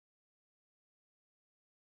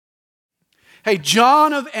Hey,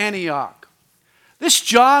 John of Antioch. This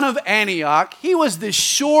John of Antioch, he was this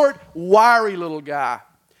short, wiry little guy.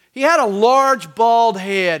 He had a large, bald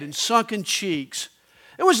head and sunken cheeks.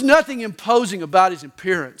 There was nothing imposing about his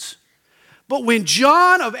appearance. But when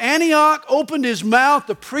John of Antioch opened his mouth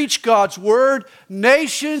to preach God's word,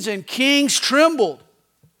 nations and kings trembled.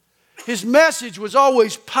 His message was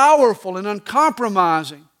always powerful and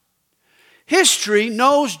uncompromising. History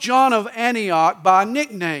knows John of Antioch by a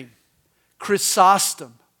nickname,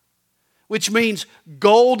 Chrysostom, which means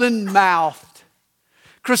golden-mouthed.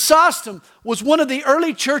 Chrysostom was one of the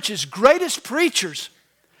early church's greatest preachers,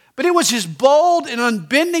 but it was his bold and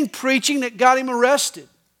unbending preaching that got him arrested.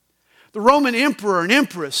 The Roman emperor and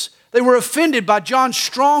empress, they were offended by John's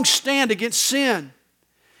strong stand against sin.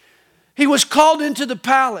 He was called into the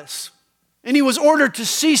palace, and he was ordered to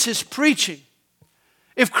cease his preaching.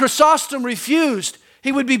 If Chrysostom refused,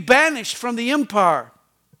 he would be banished from the empire.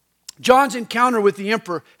 John's encounter with the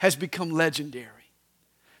emperor has become legendary.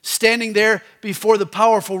 Standing there before the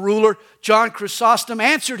powerful ruler, John Chrysostom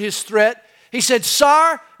answered his threat. He said,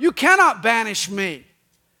 "Sire, you cannot banish me,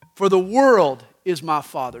 for the world is my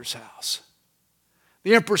Father's house."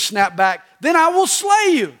 The emperor snapped back, "Then I will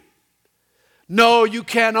slay you." "No, you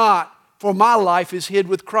cannot, for my life is hid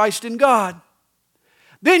with Christ in God."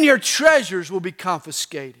 "Then your treasures will be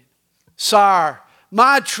confiscated." "Sire,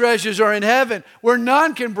 my treasures are in heaven, where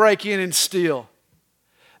none can break in and steal."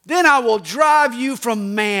 "Then I will drive you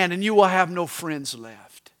from man, and you will have no friends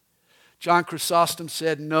left." John Chrysostom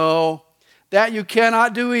said, "No, that you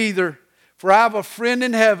cannot do either, for I have a friend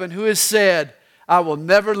in heaven who has said, 'I will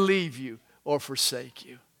never leave you or forsake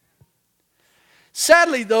you.'"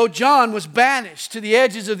 Sadly, though, John was banished to the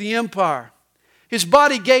edges of the empire. His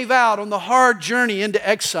body gave out on the hard journey into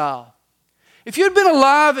exile. If you'd been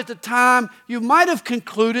alive at the time, you might have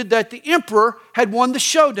concluded that the emperor had won the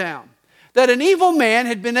showdown, that an evil man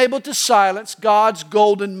had been able to silence God's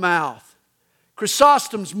golden mouth.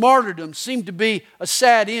 Chrysostom's martyrdom seemed to be a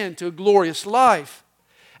sad end to a glorious life.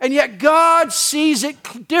 And yet God sees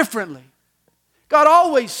it differently. God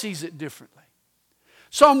always sees it differently.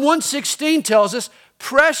 Psalm 116 tells us,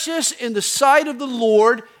 "Precious in the sight of the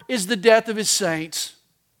Lord is the death of His saints."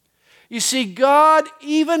 You see, God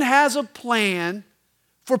even has a plan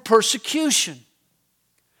for persecution.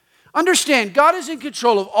 Understand, God is in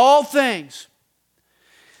control of all things.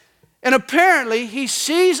 And apparently, He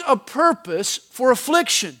sees a purpose for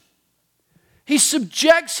affliction. He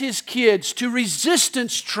subjects His kids to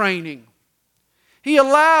resistance training. He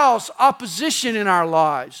allows opposition in our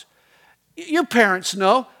lives. Your parents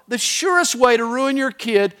know the surest way to ruin your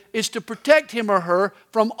kid is to protect him or her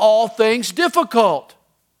from all things difficult.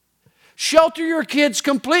 Shelter your kids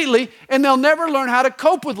completely, and they'll never learn how to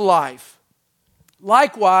cope with life.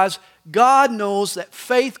 Likewise, God knows that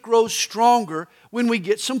faith grows stronger when we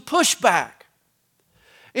get some pushback.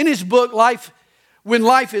 In his book, When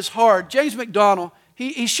Life is Hard, James MacDonald,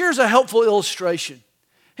 he shares a helpful illustration.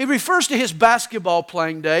 He refers to his basketball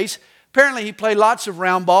playing days. Apparently, he played lots of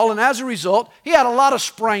round ball, and as a result, he had a lot of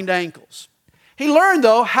sprained ankles. He learned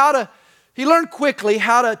quickly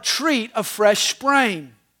how to treat a fresh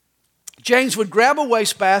sprain. James would grab a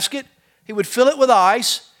wastebasket, he would fill it with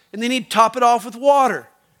ice, and then he'd top it off with water.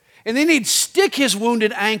 And then he'd stick his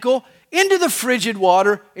wounded ankle into the frigid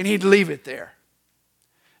water, and he'd leave it there.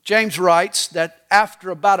 James writes that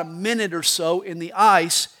after about a minute or so in the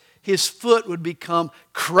ice, his foot would become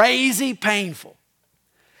crazy painful.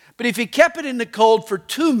 But if he kept it in the cold for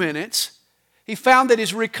 2 minutes, he found that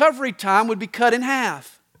his recovery time would be cut in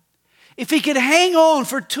half. If he could hang on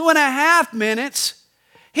for 2.5 minutes,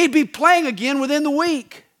 he'd be playing again within the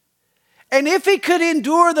week. And if he could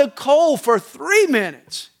endure the cold for 3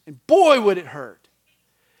 minutes, and boy would it hurt,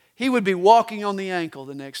 he would be walking on the ankle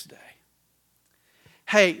the next day.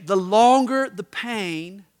 Hey, the longer the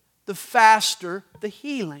pain, the faster the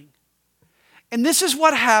healing. And this is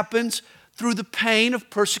what happens through the pain of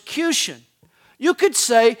persecution. You could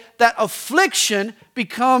say that affliction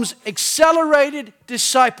becomes accelerated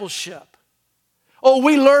discipleship. Oh,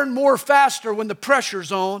 we learn more faster when the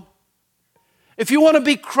pressure's on. If you want to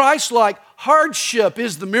be Christ-like, hardship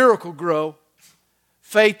is the miracle grow.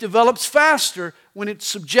 Faith develops faster when it's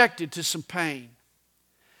subjected to some pain.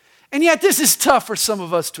 And yet this is tough for some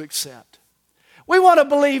of us to accept. We want to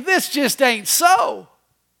believe this just ain't so.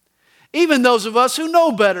 Even those of us who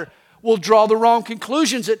know better will draw the wrong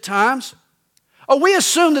conclusions at times. Or we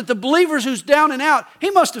assume that the believer who's down and out, he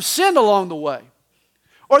must have sinned along the way.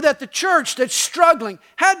 Or that the church that's struggling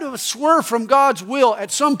had to have swerved from God's will at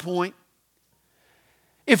some point.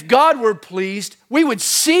 If God were pleased, we would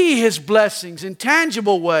see His blessings in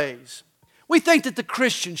tangible ways. We think that the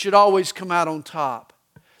Christian should always come out on top,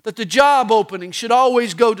 that the job opening should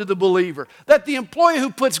always go to the believer, that the employee who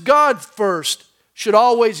puts God first should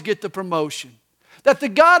always get the promotion, that the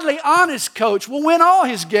godly, honest coach will win all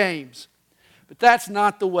his games. But that's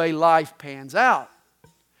not the way life pans out.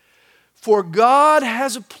 For God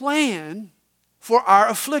has a plan for our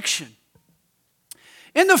affliction.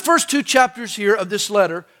 In the first 2 chapters here of this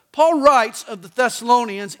letter, Paul writes of the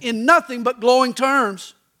Thessalonians in nothing but glowing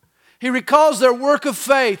terms. He recalls their work of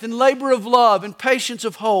faith and labor of love and patience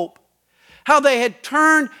of hope, how they had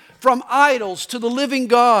turned from idols to the living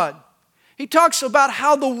God. He talks about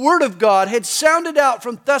how the Word of God had sounded out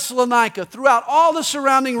from Thessalonica throughout all the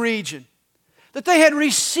surrounding region, that they had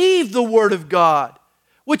received the Word of God,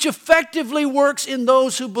 which effectively works in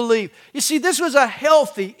those who believe. You see, this was a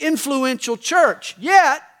healthy, influential church,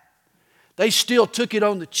 yet they still took it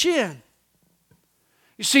on the chin.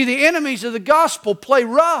 You see, the enemies of the gospel play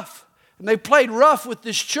rough, and they played rough with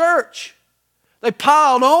this church. They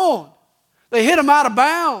piled on. They hit them out of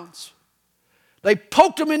bounds. They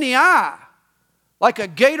poked them in the eye like a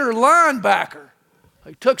Gator linebacker.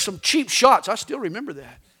 They took some cheap shots. I still remember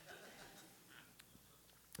that.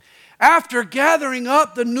 After gathering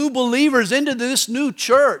up the new believers into this new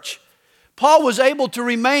church, Paul was able to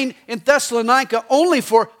remain in Thessalonica only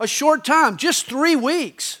for a short time, just 3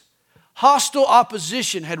 weeks. Hostile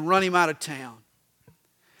opposition had run him out of town.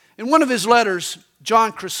 In one of his letters,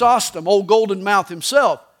 John Chrysostom, old golden mouth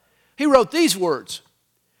himself, he wrote these words.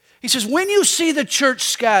 He says, "When you see the church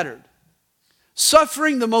scattered,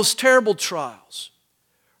 suffering the most terrible trials,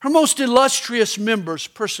 her most illustrious members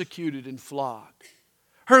persecuted and flogged,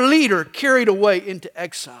 her leader carried away into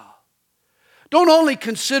exile, don't only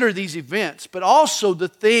consider these events, but also the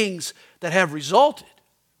things that have resulted,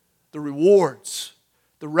 the rewards,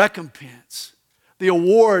 the recompense, the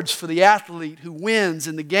awards for the athlete who wins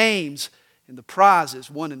in the games and the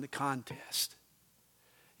prizes won in the contest."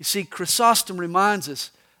 You see, Chrysostom reminds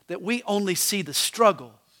us that we only see the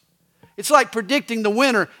struggle. It's like predicting the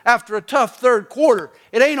winner after a tough third quarter.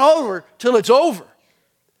 It ain't over till it's over.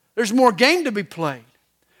 There's more game to be played.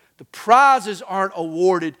 The prizes aren't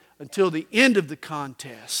awarded until the end of the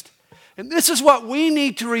contest. And this is what we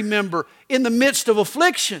need to remember in the midst of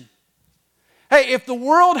affliction. Hey, if the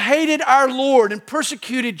world hated our Lord and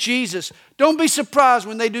persecuted Jesus, don't be surprised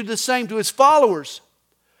when they do the same to His followers.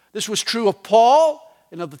 This was true of Paul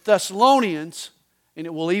and of the Thessalonians, and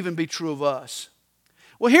it will even be true of us.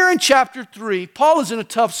 Well, here in chapter 3, Paul is in a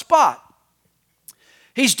tough spot.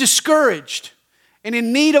 He's discouraged and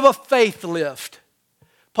in need of a faith lift.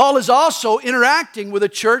 Paul is also interacting with a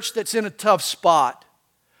church that's in a tough spot.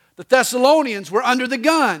 The Thessalonians were under the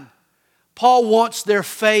gun. Paul wants their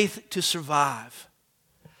faith to survive.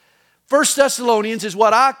 1 Thessalonians is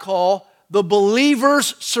what I call the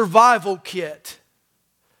believer's survival kit.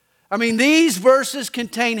 I mean, these verses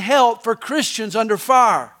contain help for Christians under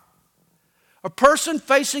fire. A person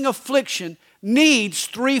facing affliction needs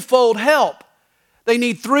threefold help. They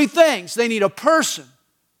need 3 things. They need a person,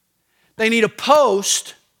 they need a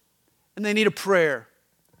post, and they need a prayer.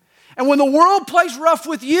 And when the world plays rough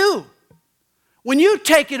with you, when you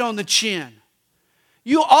take it on the chin,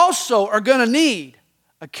 you also are going to need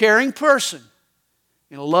a caring person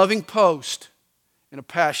and a loving post and a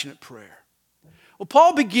passionate prayer. Well,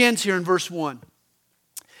 Paul begins here in verse 1.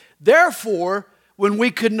 Therefore, when we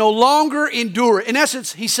could no longer endure it. In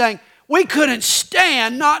essence, he's saying, we couldn't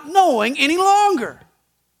stand not knowing any longer.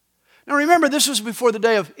 Now remember, this was before the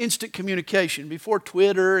day of instant communication, before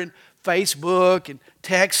Twitter and Facebook and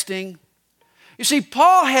texting. You see,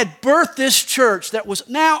 Paul had birthed this church that was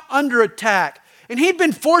now under attack, and he'd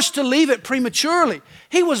been forced to leave it prematurely.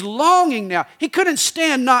 He was longing now. He couldn't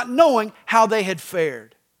stand not knowing how they had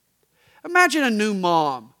fared. Imagine a new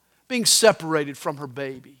mom being separated from her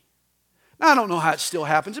baby. Now, I don't know how it still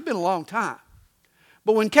happens. It's been a long time.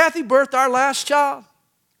 But when Kathy birthed our last child,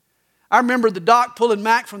 I remember the doc pulling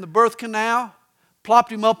Mac from the birth canal,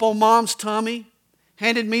 plopped him up on Mom's tummy,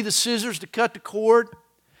 handed me the scissors to cut the cord,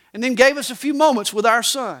 and then gave us a few moments with our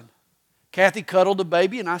son. Kathy cuddled the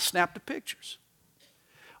baby, and I snapped the pictures.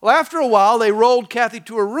 Well, after a while, they rolled Kathy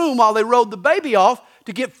to her room while they rode the baby off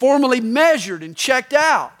to get formally measured and checked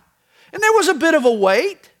out. And there was a bit of a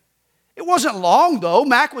wait. It wasn't long, though.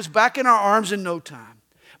 Mac was back in our arms in no time.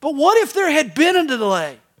 But what if there had been a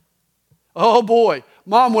delay? Oh, boy,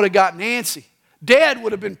 Mom would have gotten antsy. Dad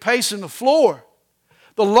would have been pacing the floor.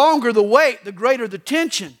 The longer the wait, the greater the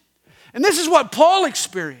tension. And this is what Paul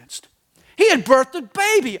experienced. He had birthed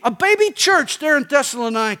a baby church there in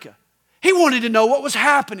Thessalonica. He wanted to know what was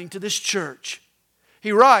happening to this church.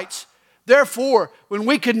 He writes, therefore, when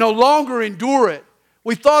we could no longer endure it,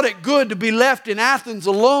 we thought it good to be left in Athens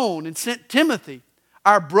alone and sent Timothy,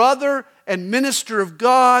 our brother and minister of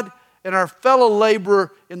God and our fellow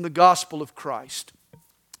laborer in the gospel of Christ.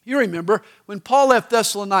 You remember, when Paul left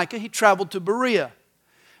Thessalonica, he traveled to Berea.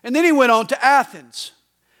 And then he went on to Athens,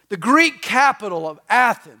 the Greek capital of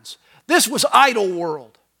Athens. This was idol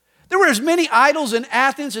world. There were as many idols in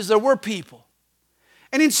Athens as there were people.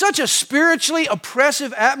 And in such a spiritually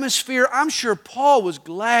oppressive atmosphere, I'm sure Paul was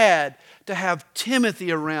glad to have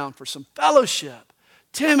Timothy around for some fellowship.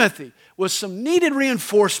 Timothy was some needed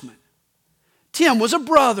reinforcement. Tim was a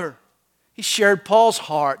brother. He shared Paul's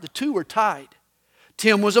heart. The two were tight.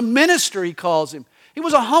 Tim was a minister, he calls him. He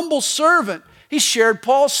was a humble servant. He shared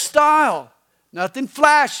Paul's style. Nothing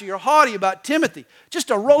flashy or haughty about Timothy. Just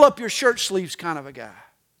a roll up your shirt sleeves kind of a guy.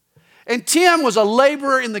 And Tim was a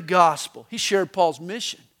laborer in the gospel. He shared Paul's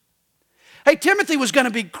mission. Hey, Timothy was going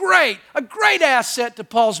to be a great asset to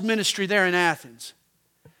Paul's ministry there in Athens.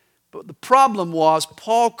 But the problem was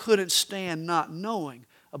Paul couldn't stand not knowing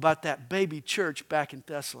about that baby church back in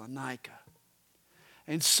Thessalonica.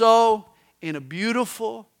 And so, in a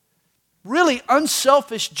beautiful, really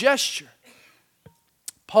unselfish gesture,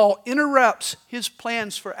 Paul interrupts his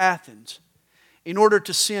plans for Athens in order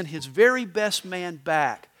to send his very best man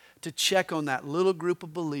back to check on that little group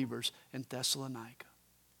of believers in Thessalonica.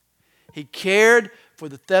 He cared for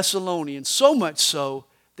the Thessalonians so much so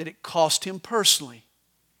that it cost him personally.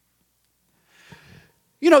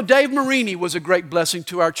 You know, Dave Marini was a great blessing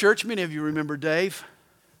to our church. Many of you remember Dave.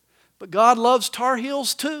 But God loves Tar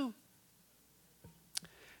Heels too.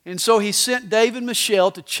 And so he sent Dave and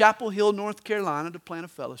Michelle to Chapel Hill, North Carolina to plant a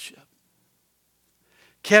fellowship.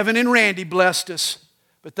 Kevin and Randy blessed us,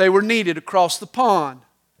 but they were needed across the pond.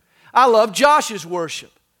 I love Josh's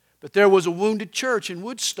worship, but there was a wounded church in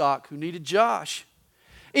Woodstock who needed Josh.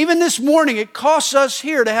 Even this morning, it costs us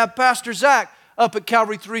here to have Pastor Zach up at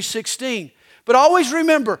Calvary 316. But always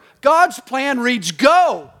remember, God's plan reads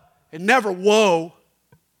go and never woe.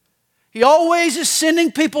 He always is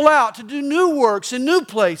sending people out to do new works in new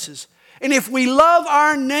places. And if we love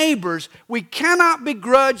our neighbors, we cannot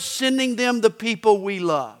begrudge sending them the people we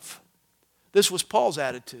love. This was Paul's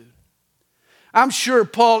attitude. I'm sure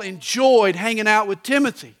Paul enjoyed hanging out with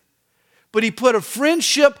Timothy, but he put a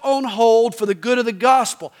friendship on hold for the good of the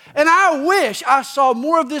gospel. And I wish I saw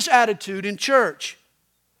more of this attitude in church.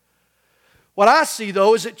 What I see,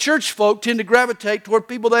 though, is that church folk tend to gravitate toward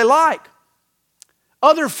people they like.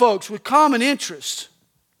 Other folks with common interests.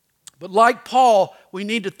 But like Paul, we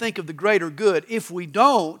need to think of the greater good. If we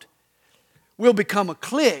don't, we'll become a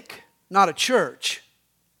clique, not a church.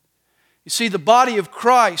 You see, the body of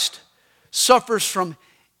Christ suffers from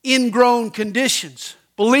ingrown conditions.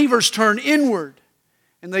 Believers turn inward,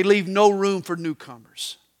 and they leave no room for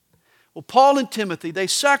newcomers. Well, Paul and Timothy, they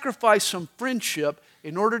sacrificed some friendship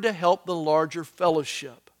in order to help the larger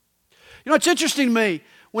fellowship. You know, it's interesting to me.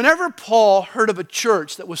 Whenever Paul heard of a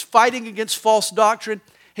church that was fighting against false doctrine,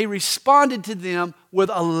 he responded to them with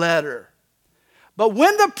a letter. But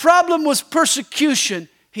when the problem was persecution,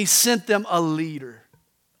 he sent them a leader,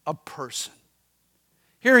 a person.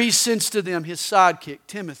 Here he sends to them his sidekick,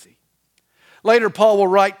 Timothy. Later, Paul will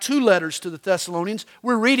write 2 letters to the Thessalonians.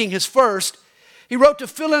 We're reading his first. He wrote to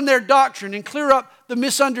fill in their doctrine and clear up the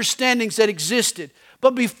misunderstandings that existed.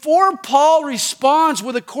 But before Paul responds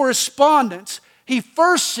with a correspondence, he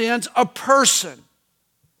first sends a person.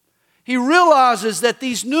 He realizes that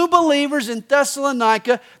these new believers in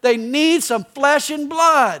Thessalonica, they need some flesh and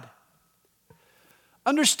blood.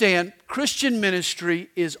 Understand, Christian ministry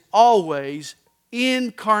is always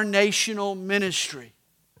incarnational ministry.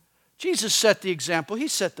 Jesus set the example. He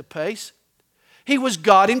set the pace. He was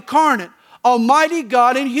God incarnate, Almighty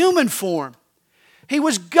God in human form. He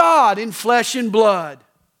was God in flesh and blood.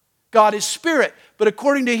 God is spirit. But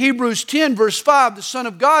according to Hebrews 10, verse 5, the Son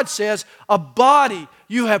of God says, "A body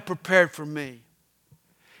you have prepared for me."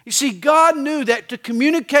 You see, God knew that to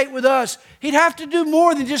communicate with us, He'd have to do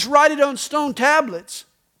more than just write it on stone tablets.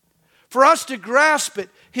 For us to grasp it,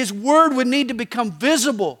 His Word would need to become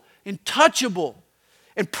visible and touchable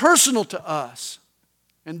and personal to us.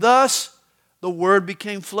 And thus, the Word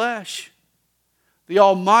became flesh. The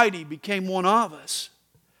Almighty became one of us.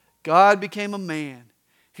 God became a man,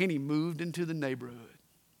 and He moved into the neighborhood.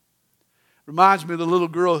 Reminds me of the little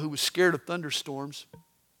girl who was scared of thunderstorms.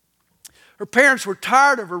 Her parents were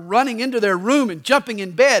tired of her running into their room and jumping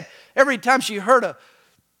in bed every time she heard a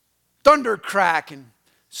thunder crack and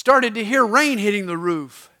started to hear rain hitting the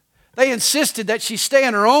roof. They insisted that she stay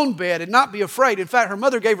in her own bed and not be afraid. In fact, her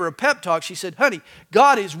mother gave her a pep talk. She said, "Honey,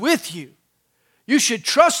 God is with you. You should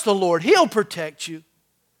trust the Lord. He'll protect you."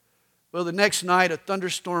 Well, the next night a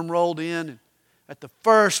thunderstorm rolled in, and At the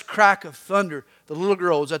first crack of thunder, the little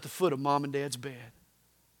girl was at the foot of Mom and Dad's bed.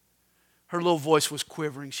 Her little voice was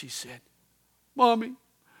quivering. She said, "Mommy,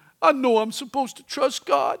 I know I'm supposed to trust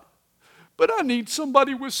God, but I need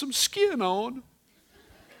somebody with some skin on."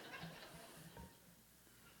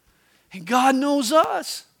 And God knows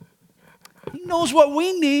us. He knows what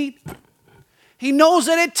we need. He knows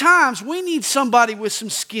that at times we need somebody with some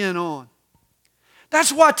skin on.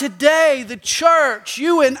 That's why today, the church,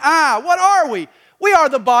 you and I, what are we? We are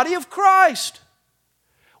the body of Christ.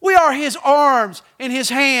 We are His arms and His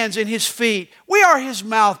hands and His feet. We are His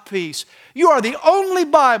mouthpiece. You are the only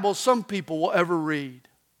Bible some people will ever read.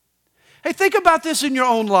 Hey, think about this in your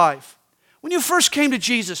own life. When you first came to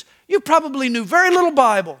Jesus, you probably knew very little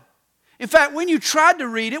Bible. In fact, when you tried to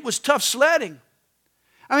read, it was tough sledding.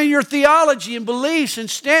 I mean, your theology and beliefs and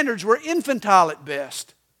standards were infantile at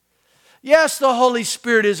best. Yes, the Holy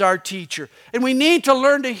Spirit is our teacher, and we need to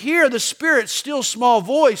learn to hear the Spirit's still small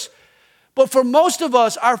voice. But for most of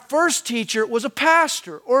us, our first teacher was a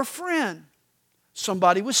pastor or a friend,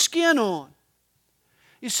 somebody with skin on.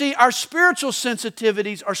 You see, our spiritual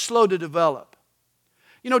sensitivities are slow to develop.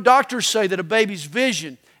 You know, doctors say that a baby's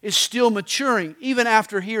vision is still maturing even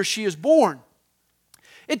after he or she is born.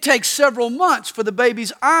 It takes several months for the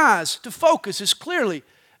baby's eyes to focus as clearly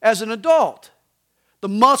as an adult. The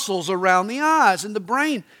muscles around the eyes and the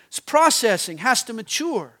brain's processing has to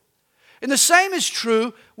mature. And the same is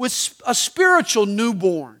true with a spiritual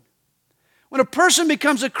newborn. When a person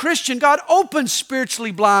becomes a Christian, God opens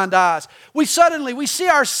spiritually blind eyes. We see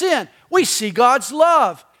our sin. We see God's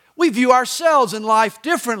love. We view ourselves and life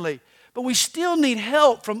differently. But we still need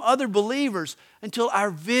help from other believers until our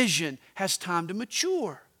vision has time to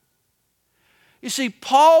mature. You see,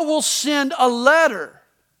 Paul will send a letter,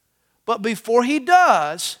 but before he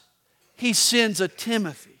does, he sends a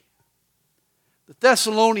Timothy. The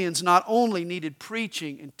Thessalonians not only needed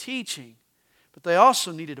preaching and teaching, but they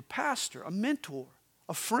also needed a pastor, a mentor,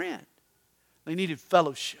 a friend. They needed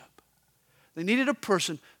fellowship. They needed a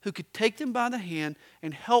person who could take them by the hand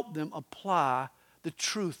and help them apply the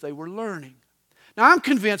truth they were learning. Now, I'm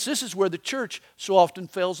convinced this is where the church so often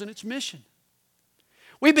fails in its mission.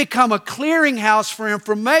 We become a clearinghouse for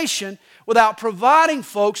information without providing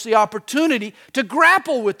folks the opportunity to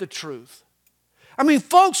grapple with the truth. I mean,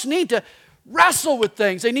 folks need to wrestle with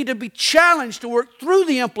things. They need to be challenged to work through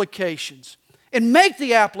the implications and make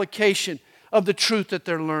the application of the truth that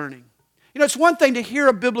they're learning. You know, it's one thing to hear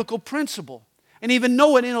a biblical principle and even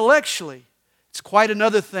know it intellectually. It's quite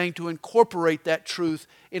another thing to incorporate that truth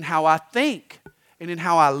in how I think and in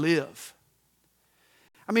how I live.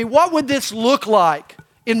 I mean, what would this look like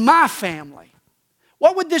in my family?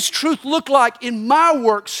 What would this truth look like in my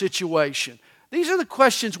work situation? These are the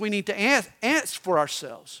questions we need to answer for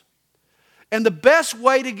ourselves. And the best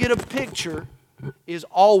way to get a picture is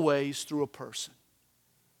always through a person.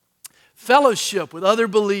 Fellowship with other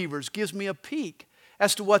believers gives me a peek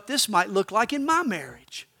as to what this might look like in my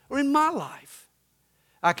marriage or in my life.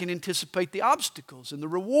 I can anticipate the obstacles and the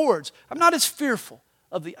rewards. I'm not as fearful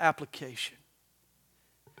of the application.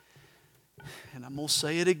 And I'm going to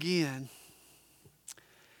say it again.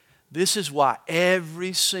 This is why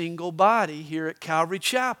every single body here at Calvary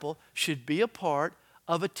Chapel should be a part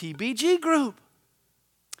of a TBG group,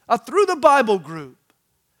 a Through the Bible group.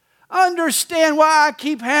 Understand why I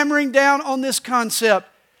keep hammering down on this concept.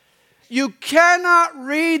 You cannot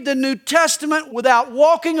read the New Testament without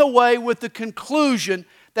walking away with the conclusion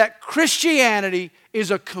that Christianity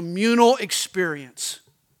is a communal experience.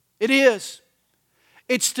 It is.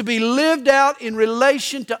 It's to be lived out in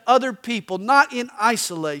relation to other people, not in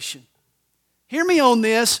isolation. Hear me on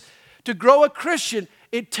this. To grow a Christian,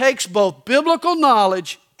 it takes both biblical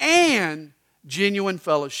knowledge and genuine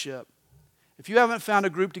fellowship. If you haven't found a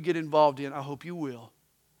group to get involved in, I hope you will.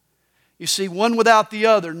 You see, one without the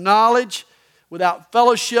other, knowledge without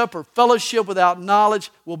fellowship or fellowship without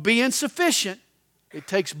knowledge will be insufficient. It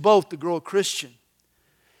takes both to grow a Christian.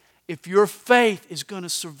 If your faith is going to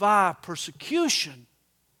survive persecution,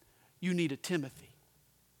 you need a Timothy.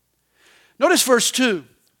 Notice verse 2.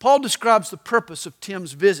 Paul describes the purpose of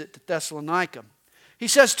Tim's visit to Thessalonica. He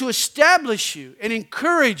says to establish you and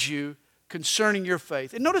encourage you concerning your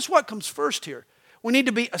faith. And notice what comes first here. We need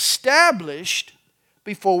to be established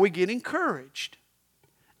before we get encouraged.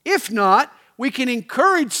 If not, we can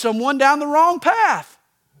encourage someone down the wrong path.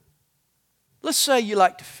 Let's say you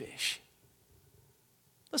like to fish.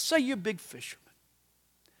 Let's say you're a big fisherman.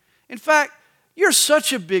 In fact, you're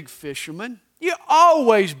such a big fisherman, you're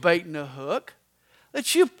always baiting a hook,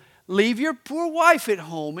 that you leave your poor wife at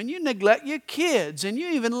home and you neglect your kids and you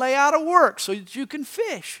even lay out of work so that you can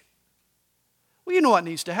fish. Well, you know what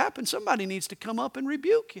needs to happen? Somebody needs to come up and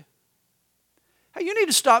rebuke you. Hey, you need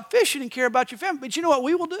to stop fishing and care about your family. But you know what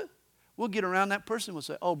we will do? We'll get around that person and we'll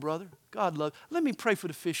say, oh, brother, God loves you. Let me pray for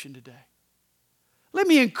the fishing today. Let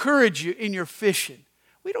me encourage you in your fishing.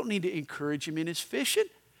 We don't need to encourage him in his fishing.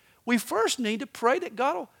 We first need to pray that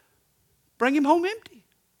God will bring him home empty.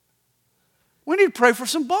 We need to pray for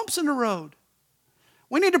some bumps in the road.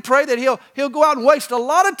 We need to pray that he'll go out and waste a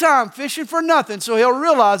lot of time fishing for nothing so he'll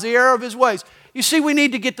realize the error of his ways. You see, we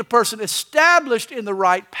need to get the person established in the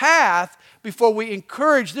right path before we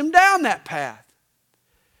encourage them down that path.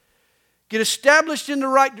 Get established in the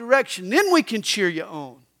right direction, then we can cheer you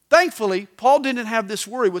on. Thankfully, Paul didn't have this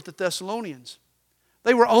worry with the Thessalonians.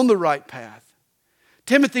 They were on the right path.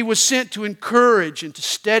 Timothy was sent to encourage and to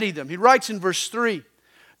steady them. He writes in verse 3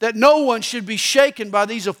 that no one should be shaken by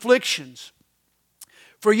these afflictions.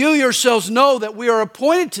 For you yourselves know that we are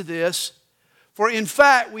appointed to this. For in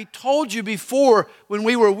fact, we told you before when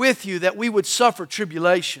we were with you that we would suffer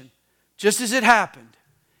tribulation, just as it happened,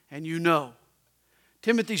 and you know.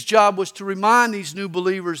 Timothy's job was to remind these new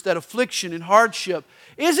believers that affliction and hardship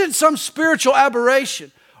isn't some spiritual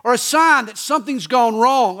aberration or a sign that something's gone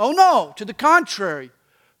wrong. Oh no, to the contrary,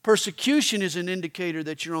 persecution is an indicator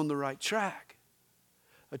that you're on the right track.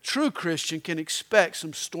 A true Christian can expect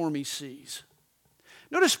some stormy seas.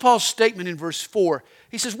 Notice Paul's statement in verse 4.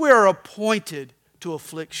 He says, we are appointed to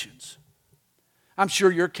afflictions. I'm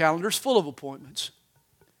sure your calendar's full of appointments.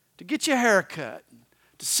 To get your hair cut,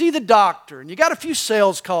 to see the doctor, and you got a few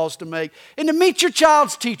sales calls to make, and to meet your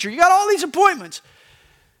child's teacher. You got all these appointments.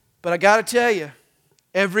 But I got to tell you,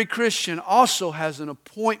 every Christian also has an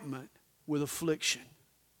appointment with affliction.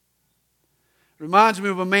 It reminds me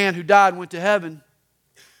of a man who died and went to heaven.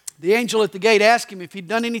 The angel at the gate asked him if he'd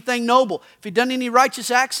done anything noble, if he'd done any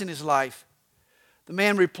righteous acts in his life. The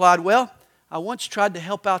man replied, well, I once tried to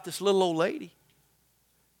help out this little old lady.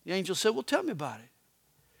 The angel said, well, tell me about it.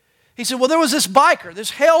 He said, well, there was this biker,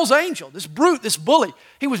 this hell's angel, this brute, this bully.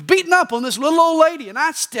 He was beating up on this little old lady, and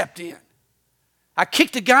I stepped in. I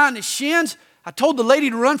kicked the guy in the shins. I told the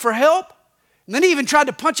lady to run for help. And then he even tried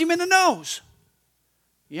to punch him in the nose.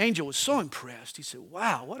 The angel was so impressed. He said,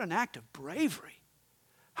 wow, what an act of bravery.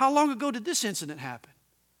 How long ago did this incident happen?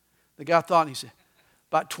 The guy thought, and he said,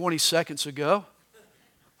 about 20 seconds ago.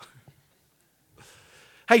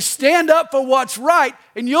 Hey, stand up for what's right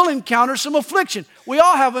and you'll encounter some affliction. We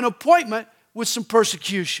all have an appointment with some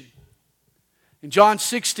persecution. In John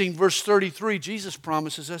 16, verse 33, Jesus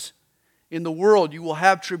promises us, in the world you will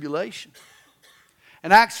have tribulation.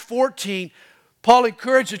 In Acts 14, Paul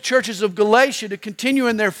encouraged the churches of Galatia to continue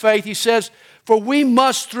in their faith. He says, for we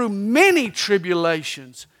must through many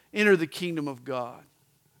tribulations enter the kingdom of God.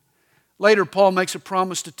 Later, Paul makes a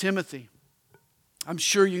promise to Timothy. I'm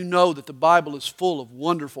sure you know that the Bible is full of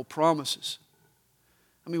wonderful promises.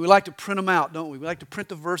 I mean, we like to print them out, don't we? We like to print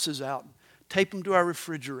the verses out and tape them to our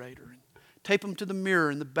refrigerator and tape them to the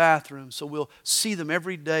mirror in the bathroom so we'll see them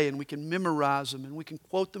every day and we can memorize them and we can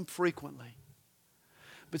quote them frequently.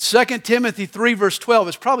 But 2 Timothy 3 verse 12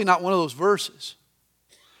 is probably not one of those verses.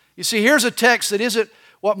 You see, here's a text that isn't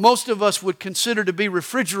what most of us would consider to be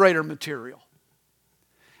refrigerator material.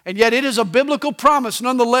 And yet it is a biblical promise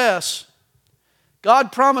nonetheless.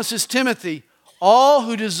 God promises Timothy, all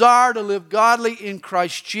who desire to live godly in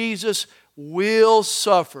Christ Jesus will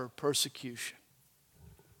suffer persecution.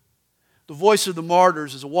 The Voice of the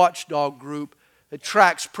Martyrs is a watchdog group that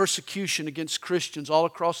tracks persecution against Christians all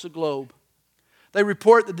across the globe. They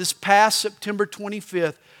report that this past September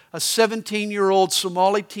 25th, a 17-year-old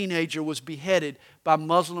Somali teenager was beheaded by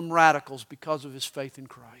Muslim radicals because of his faith in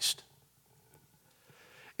Christ.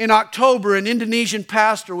 In October, an Indonesian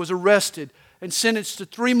pastor was arrested and sentenced to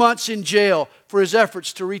 3 months in jail for his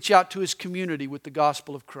efforts to reach out to his community with the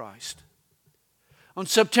gospel of Christ. On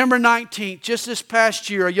September 19th, just this past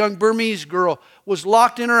year, a young Burmese girl was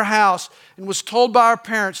locked in her house and was told by her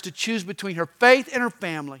parents to choose between her faith and her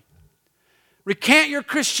family. Recant your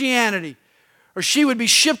Christianity, or she would be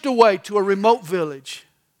shipped away to a remote village.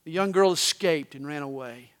 The young girl escaped and ran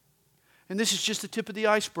away. And this is just the tip of the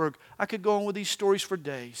iceberg. I could go on with these stories for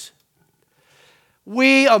days.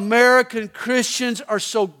 We American Christians are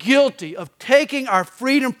so guilty of taking our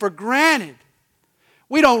freedom for granted.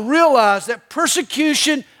 We don't realize that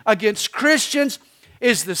persecution against Christians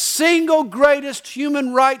is the single greatest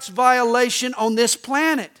human rights violation on this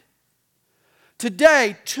planet.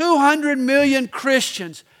 Today, 200 million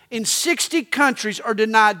Christians in 60 countries are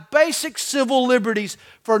denied basic civil liberties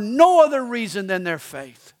for no other reason than their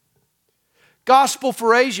faith. Gospel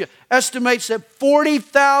for Asia estimates that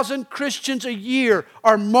 40,000 Christians a year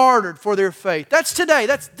are martyred for their faith. That's today.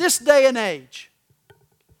 That's this day and age.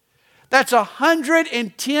 That's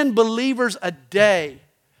 110 believers a day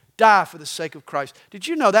die for the sake of Christ. Did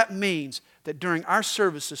you know that means that during our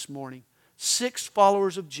service this morning, 6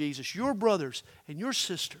 followers of Jesus, your brothers and your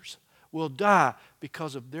sisters, will die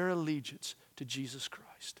because of their allegiance to Jesus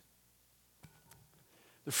Christ.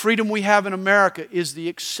 The freedom we have in America is the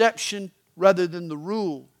exception rather than the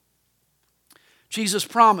rule. Jesus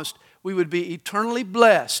promised we would be eternally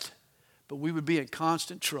blessed, but we would be in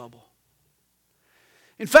constant trouble.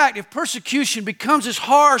 In fact, if persecution becomes as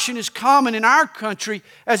harsh and as common in our country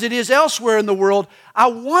as it is elsewhere in the world, I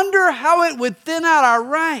wonder how it would thin out our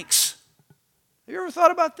ranks. Have you ever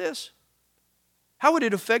thought about this? How would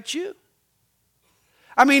it affect you?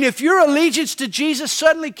 I mean, if your allegiance to Jesus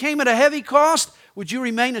suddenly came at a heavy cost, would you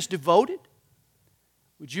remain as devoted?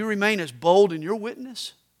 Would you remain as bold in your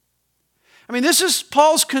witness? I mean, this is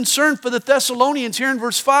Paul's concern for the Thessalonians here in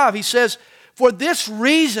verse 5. He says, "For this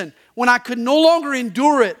reason, when I could no longer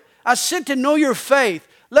endure it, I sent to know your faith,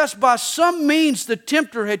 lest by some means the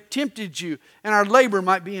tempter had tempted you, and our labor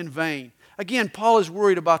might be in vain." Again, Paul is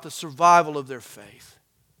worried about the survival of their faith.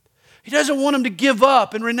 He doesn't want them to give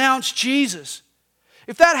up and renounce Jesus.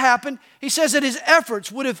 If that happened, he says that his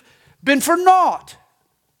efforts would have been for naught.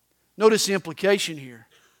 Notice the implication here.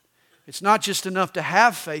 It's not just enough to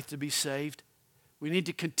have faith to be saved. We need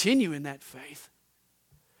to continue in that faith.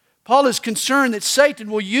 Paul is concerned that Satan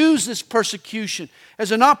will use this persecution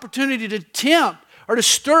as an opportunity to tempt or to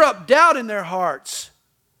stir up doubt in their hearts.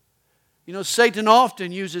 You know, Satan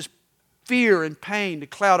often uses fear and pain to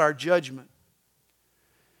cloud our judgment.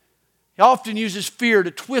 He often uses fear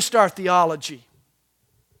to twist our theology.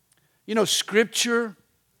 You know, Scripture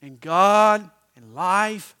and God and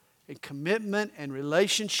life and commitment and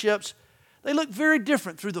relationships, they look very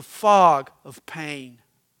different through the fog of pain.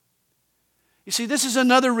 You see, this is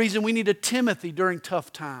another reason we need a Timothy during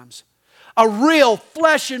tough times. A real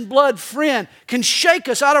flesh and blood friend can shake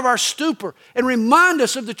us out of our stupor and remind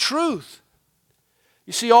us of the truth.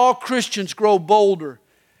 You see, all Christians grow bolder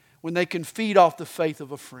when they can feed off the faith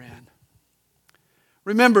of a friend.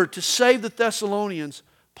 Remember, to save the Thessalonians,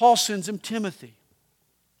 Paul sends him Timothy.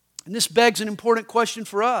 And this begs an important question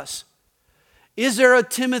for us. Is there a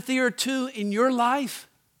Timothy or two in your life?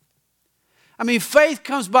 I mean, faith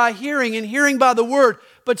comes by hearing and hearing by the Word,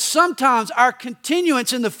 but sometimes our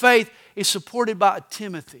continuance in the faith is supported by a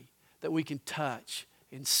Timothy that we can touch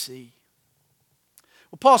and see.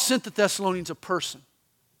 Well, Paul sent the Thessalonians a person,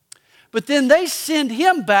 but then they send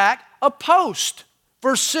him back a post.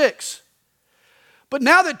 Verse 6. "But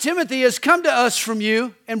now that Timothy has come to us from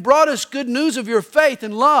you and brought us good news of your faith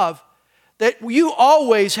and love, that you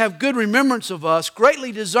always have good remembrance of us,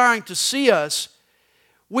 greatly desiring to see us,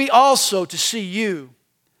 we also to see you."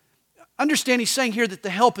 Understand, he's saying here that the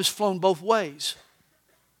help has flown both ways.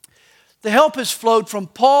 The help has flowed from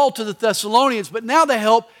Paul to the Thessalonians, but now the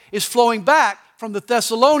help is flowing back from the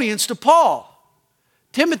Thessalonians to Paul.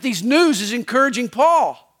 Timothy's news is encouraging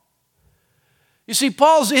Paul. You see,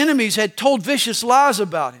 Paul's enemies had told vicious lies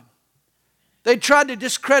about him. They tried to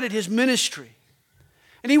discredit his ministry.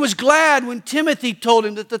 And he was glad when Timothy told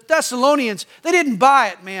him that the Thessalonians, they didn't buy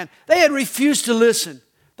it, man. They had refused to listen.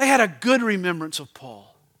 They had a good remembrance of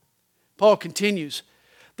Paul. Paul continues,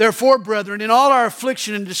 "Therefore, brethren, in all our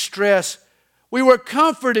affliction and distress, we were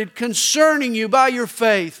comforted concerning you by your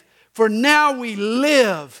faith, for now we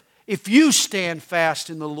live if you stand fast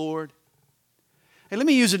in the Lord." Hey, let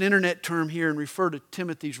me use an internet term here and refer to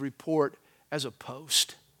Timothy's report as a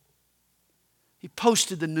post. He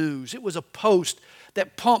posted the news. It was a post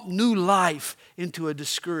that pumped new life into a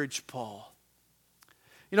discouraged Paul.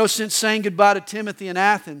 You know, since saying goodbye to Timothy in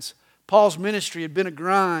Athens, Paul's ministry had been a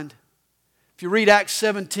grind. If you read Acts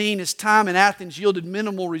 17, his time in Athens yielded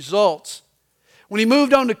minimal results. When he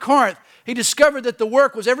moved on to Corinth, he discovered that the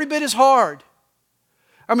work was every bit as hard.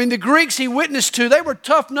 I mean, the Greeks he witnessed to, they were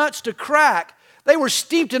tough nuts to crack. They were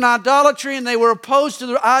steeped in idolatry and they were opposed to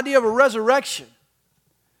the idea of a resurrection.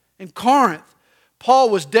 In Corinth, Paul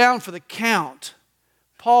was down for the count.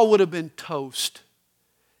 Paul would have been toast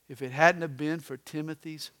if it hadn't have been for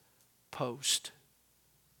Timothy's post.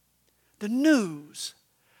 The news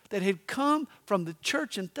that had come from the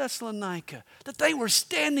church in Thessalonica, that they were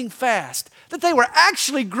standing fast, that they were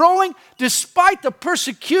actually growing despite the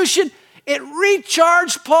persecution, it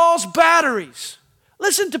recharged Paul's batteries.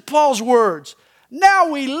 Listen to Paul's words. "Now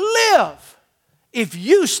we live if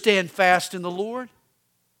you stand fast in the Lord."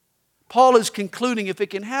 Paul is concluding if it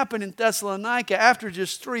can happen in Thessalonica after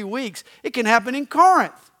just 3 weeks, it can happen in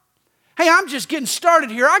Corinth. Hey, I'm just getting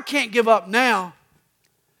started here. I can't give up now.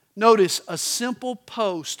 Notice a simple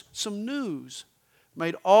post, some news,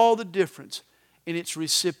 made all the difference in its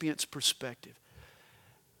recipient's perspective.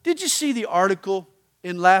 Did you see the article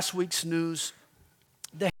in last week's news?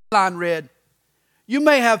 The headline read, "You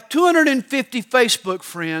may have 250 Facebook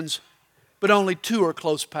friends, but only 2 are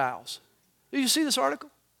close pals." Did you see this article?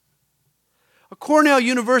 A Cornell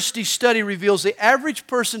University study reveals the average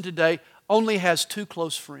person today only has 2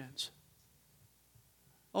 close friends.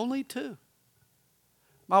 Only 2.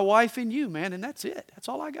 My wife and you, man, and that's it. That's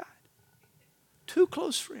all I got. 2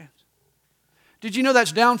 close friends. Did you know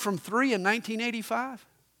that's down from 3 in 1985?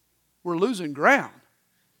 We're losing ground.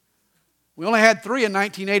 We only had 3 in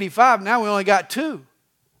 1985. Now we only got 2.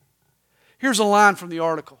 Here's a line from the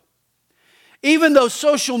article. "Even though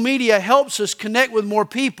social media helps us connect with more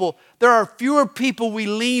people, there are fewer people we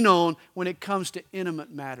lean on when it comes to intimate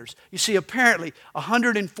matters." You see, apparently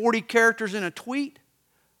 140 characters in a tweet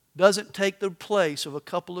doesn't take the place of a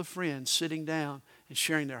couple of friends sitting down and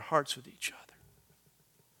sharing their hearts with each other.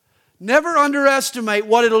 Never underestimate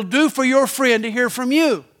what it'll do for your friend to hear from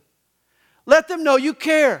you. Let them know you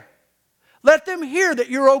care. Let them hear that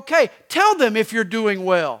you're okay. Tell them if you're doing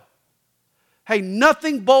well. Hey,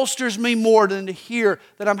 nothing bolsters me more than to hear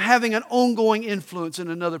that I'm having an ongoing influence in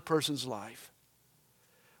another person's life.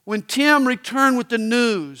 When Tim returned with the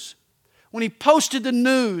news, when he posted the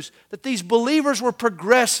news that these believers were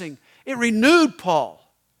progressing, it renewed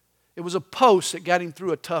Paul. It was a post that got him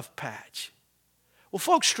through a tough patch. Well,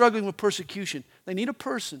 folks struggling with persecution, they need a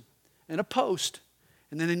person and a post,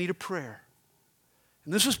 and then they need a prayer.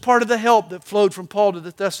 And this was part of the help that flowed from Paul to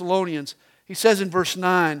the Thessalonians. He says in verse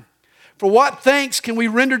 9, "For what thanks can we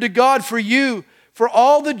render to God for you, for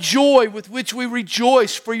all the joy with which we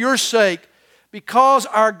rejoice for your sake, because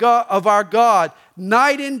of our God,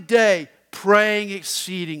 night and day, praying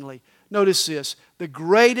exceedingly." Notice this, the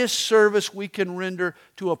greatest service we can render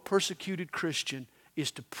to a persecuted Christian is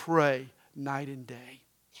to pray night and day.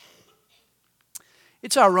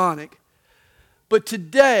 It's ironic, but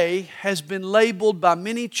today has been labeled by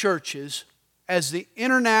many churches as the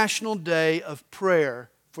International Day of Prayer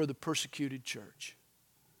for the Persecuted Church.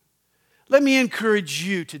 Let me encourage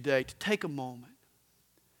you today to take a moment.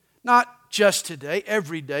 Not just today,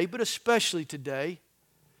 every day, but especially today.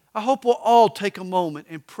 I hope we'll all take a moment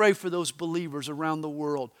and pray for those believers around the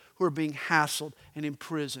world who are being hassled and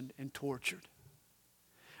imprisoned and tortured.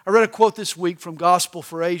 I read a quote this week from Gospel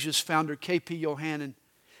for Asia's founder, K.P. Yohannan.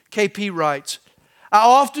 KP writes, "I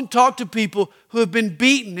often talk to people who have been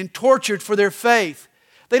beaten and tortured for their faith.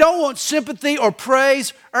 They don't want sympathy or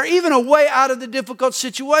praise or even a way out of the difficult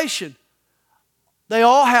situation. They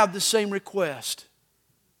all have the same request.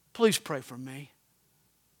 Please pray for me."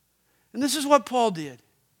 And this is what Paul did.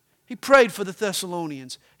 He prayed for the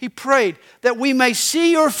Thessalonians. He prayed that we may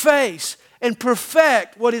see your face and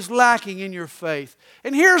perfect what is lacking in your faith.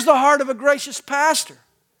 And here's the heart of a gracious pastor.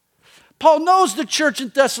 Paul knows the church in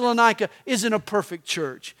Thessalonica isn't a perfect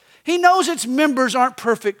church. He knows its members aren't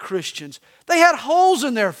perfect Christians. They had holes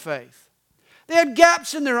in their faith. They had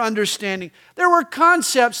gaps in their understanding. There were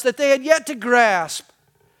concepts that they had yet to grasp.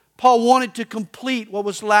 Paul wanted to complete what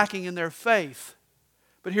was lacking in their faith.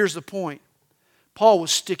 But here's the point. Paul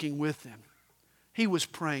was sticking with them. He was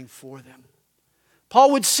praying for them.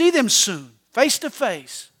 Paul would see them soon, face to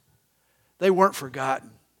face. They weren't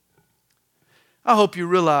forgotten. I hope you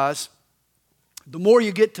realize the more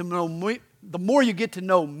you get to know me, the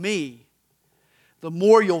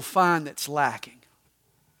more you'll find that's lacking.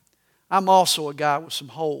 I'm also a guy with some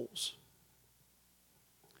holes.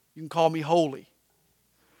 You can call me holy,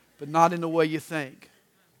 but not in the way you think.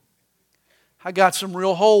 I got some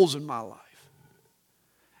real holes in my life.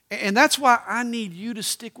 And that's why I need you to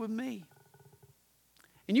stick with me.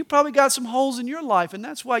 And you probably got some holes in your life, and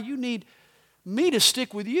that's why you need me to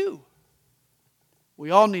stick with you.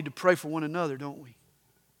 We all need to pray for one another, don't we?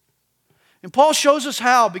 And Paul shows us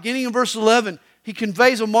how, beginning in verse 11, he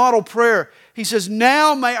conveys a model prayer. He says,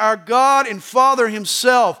 "Now may our God and Father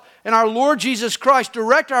Himself and our Lord Jesus Christ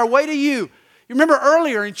direct our way to you." You remember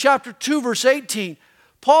earlier in chapter 2, verse 18,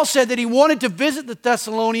 Paul said that he wanted to visit the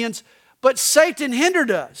Thessalonians, but Satan hindered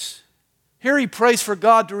us. Here he prays for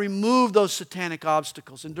God to remove those satanic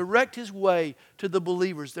obstacles and direct His way to the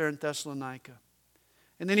believers there in Thessalonica.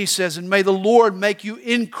 And then he says, "And may the Lord make you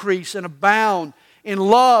increase and abound in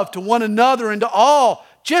love to one another and to all,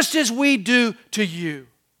 just as we do to you."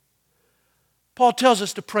 Paul tells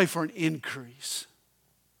us to pray for an increase.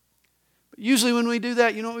 But usually when we do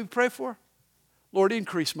that, you know what we pray for? Lord,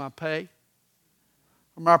 increase my pay,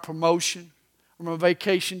 or my promotion, or my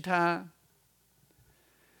vacation time.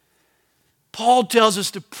 Paul tells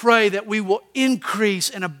us to pray that we will increase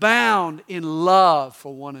and abound in love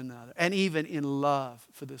for one another, and even in love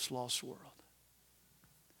for this lost world.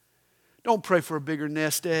 Don't pray for a bigger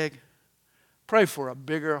nest egg. Pray for a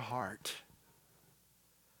bigger heart.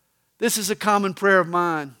 This is a common prayer of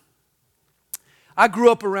mine. I grew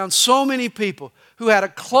up around so many people who had a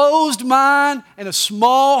closed mind and a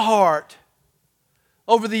small heart.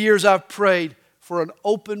 Over the years, I've prayed for an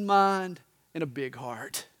open mind and a big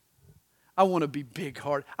heart. I want to be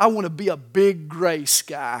big-hearted. I want to be a big grace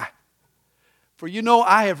guy. For you know,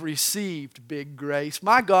 I have received big grace.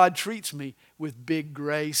 My God treats me with big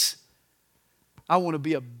grace. I want to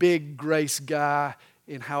be a big grace guy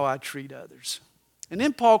in how I treat others. And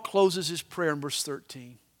then Paul closes his prayer in verse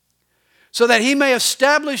 13. So that He may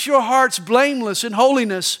establish your hearts blameless in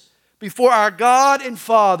holiness before our God and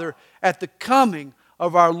Father at the coming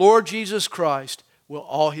of our Lord Jesus Christ with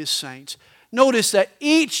all His saints. Notice that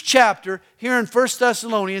each chapter here in 1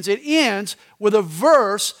 Thessalonians, it ends with a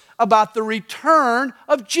verse about the return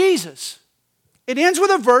of Jesus. It ends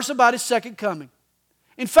with a verse about His second coming.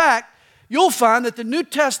 In fact, you'll find that the New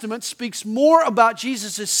Testament speaks more about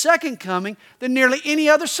Jesus' second coming than nearly any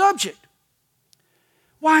other subject.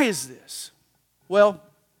 Why is this? Well,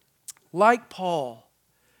 like Paul,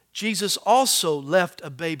 Jesus also left a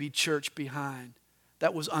baby church behind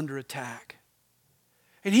that was under attack.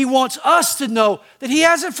 And He wants us to know that He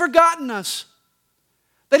hasn't forgotten us,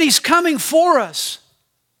 that He's coming for us.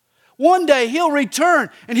 One day He'll return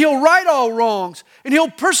and He'll right all wrongs and He'll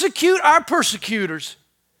persecute our persecutors.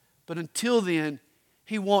 But until then,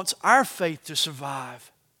 He wants our faith to survive.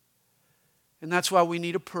 And that's why we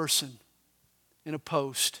need a person and a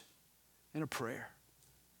post and a prayer.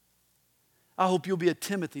 I hope you'll be a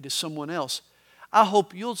Timothy to someone else. I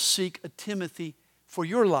hope you'll seek a Timothy for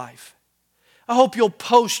your life. I hope you'll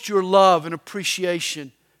post your love and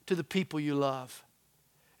appreciation to the people you love.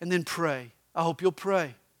 And then pray. I hope you'll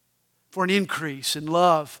pray for an increase in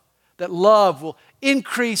love. That love will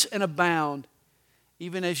increase and abound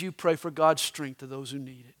even as you pray for God's strength to those who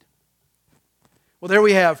need it. Well, there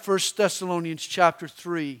we have 1 Thessalonians chapter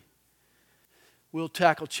 3. We'll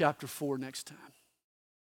tackle chapter 4 next time.